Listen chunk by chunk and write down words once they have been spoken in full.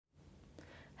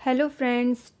Hello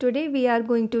friends, today we are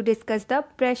going to discuss the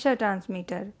pressure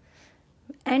transmitter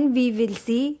and we will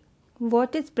see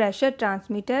what is pressure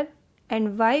transmitter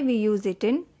and why we use it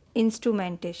in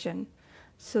instrumentation.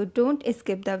 So don't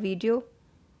skip the video.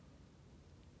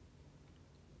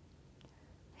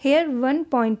 Here one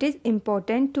point is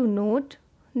important to note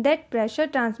that pressure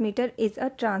transmitter is a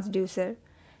transducer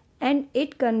and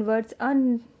it converts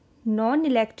a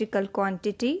non-electrical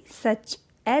quantity such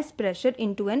as pressure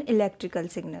into an electrical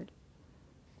signal.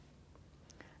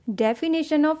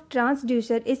 Definition of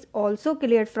transducer is also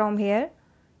clear from here.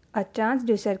 A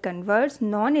transducer converts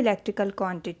non-electrical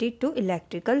quantity to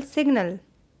electrical signal.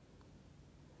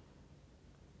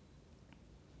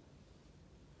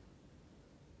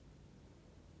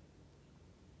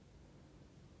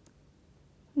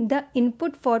 The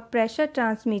input for pressure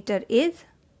transmitter is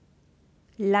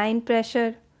line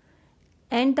pressure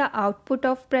and the output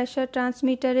of pressure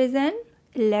transmitter is an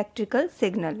electrical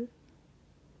signal.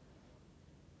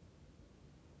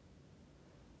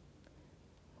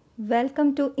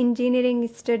 Welcome to engineering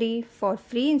study. For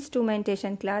free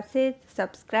instrumentation classes,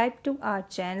 subscribe to our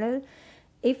channel.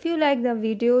 If you like the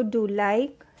video, do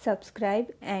like,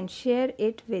 subscribe and share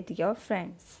it with your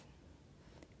friends.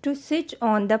 To switch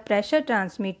on the pressure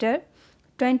transmitter,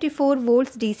 24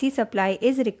 volts DC supply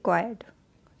is required.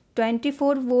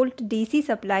 24 volt DC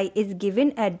supply is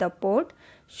given at the port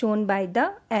shown by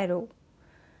the arrow.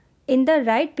 In the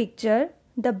right picture,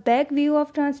 the back view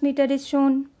of transmitter is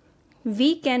shown.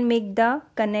 We can make the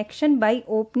connection by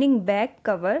opening back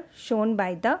cover shown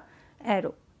by the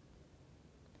arrow.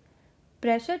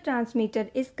 Pressure transmitter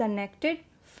is connected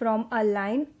from a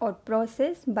line or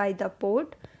process by the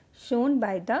port shown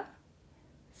by the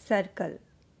circle.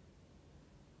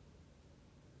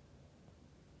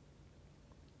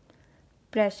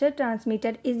 Pressure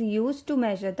transmitter is used to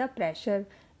measure the pressure.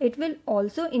 It will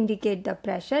also indicate the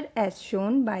pressure as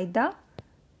shown by the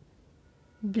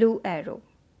blue arrow.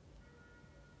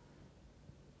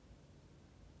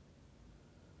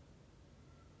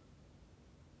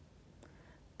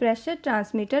 Pressure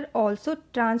transmitter also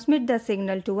transmits the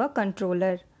signal to a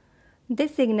controller.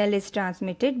 This signal is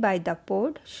transmitted by the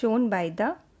port shown by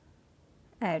the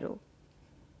arrow.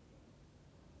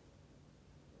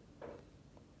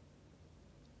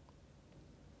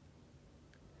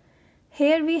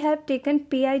 Here we have taken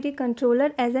PID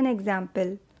controller as an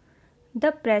example.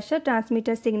 The pressure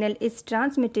transmitter signal is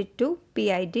transmitted to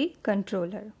PID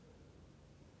controller.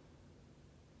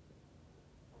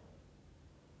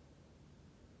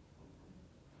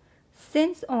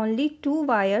 Since only two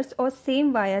wires or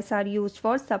same wires are used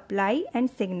for supply and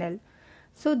signal,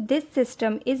 so this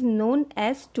system is known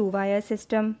as two-wire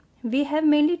system. We have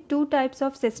mainly two types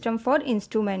of system for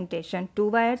instrumentation,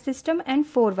 two-wire system and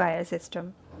four-wire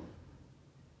system.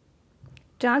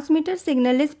 Transmitter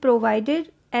signal is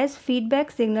provided as feedback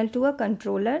signal to a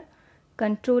controller.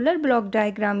 Controller block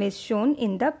diagram is shown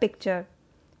in the picture.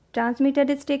 Transmitter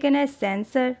is taken as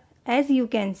sensor, as you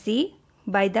can see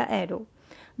by the arrow.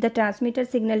 The transmitter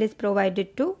signal is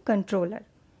provided to controller.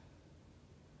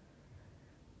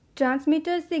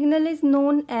 Transmitter signal is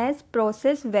known as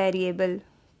process variable.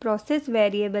 Process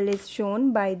variable is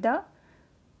shown by the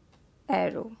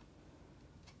arrow.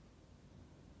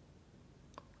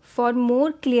 For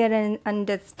more clear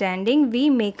understanding, we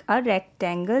make a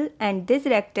rectangle and this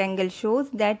rectangle shows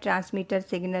that transmitter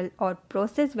signal or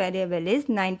process variable is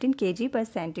 19 kg per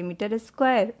centimeter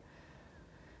square.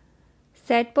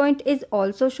 Set point is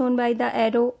also shown by the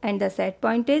arrow and the set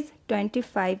point is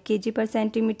 25 kg per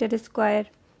centimeter square.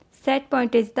 Set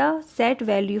point is the set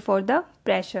value for the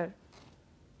pressure.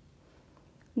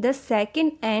 The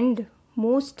second and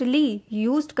mostly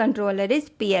used controller is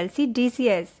PLC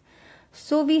DCS.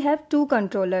 So we have two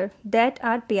controllers that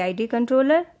are PID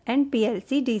controller and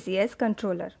PLC DCS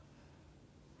controller.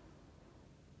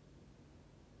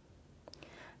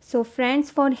 So friends,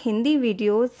 for Hindi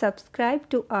videos, subscribe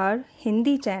to our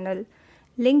Hindi channel.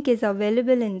 Link is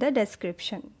available in the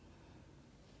description.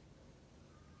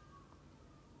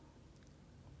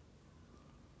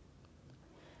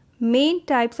 Main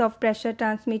types of pressure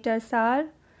transmitters are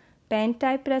pen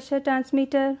type pressure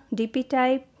transmitter, DP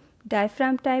type,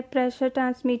 diaphragm type pressure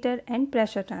transmitter and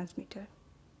pressure transmitter.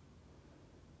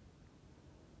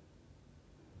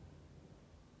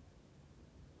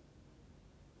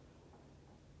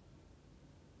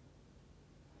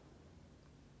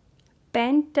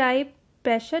 Pen type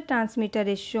pressure transmitter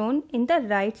is shown in the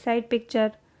right side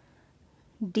picture.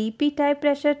 DP type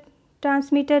pressure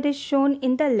transmitter is shown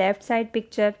in the left side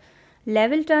picture.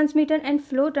 Level transmitter and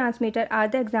flow transmitter are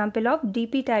the example of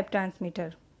DP type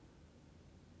transmitter.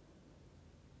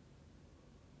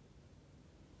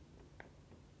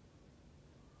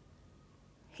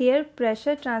 Here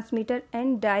pressure transmitter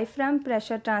and diaphragm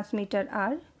pressure transmitter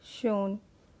are shown.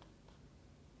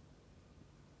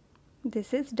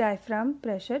 This is diaphragm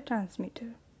pressure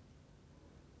transmitter.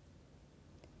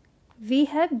 We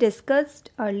have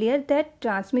discussed earlier that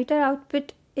transmitter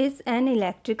output is an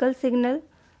electrical signal.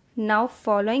 Now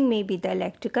following may be the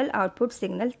electrical output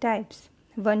signal types: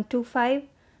 1 to 5,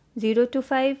 0 to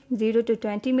 5, 0 to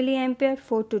 20 milliampere,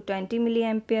 4 to 20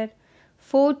 milliampere.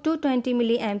 4 to 20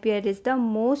 milliampere is the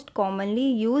most commonly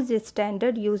used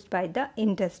standard used by the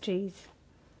industries.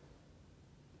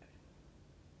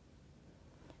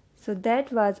 So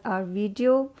that was our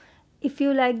video. If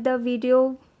you like the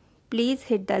video, please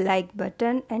hit the like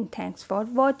button and thanks for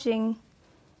watching.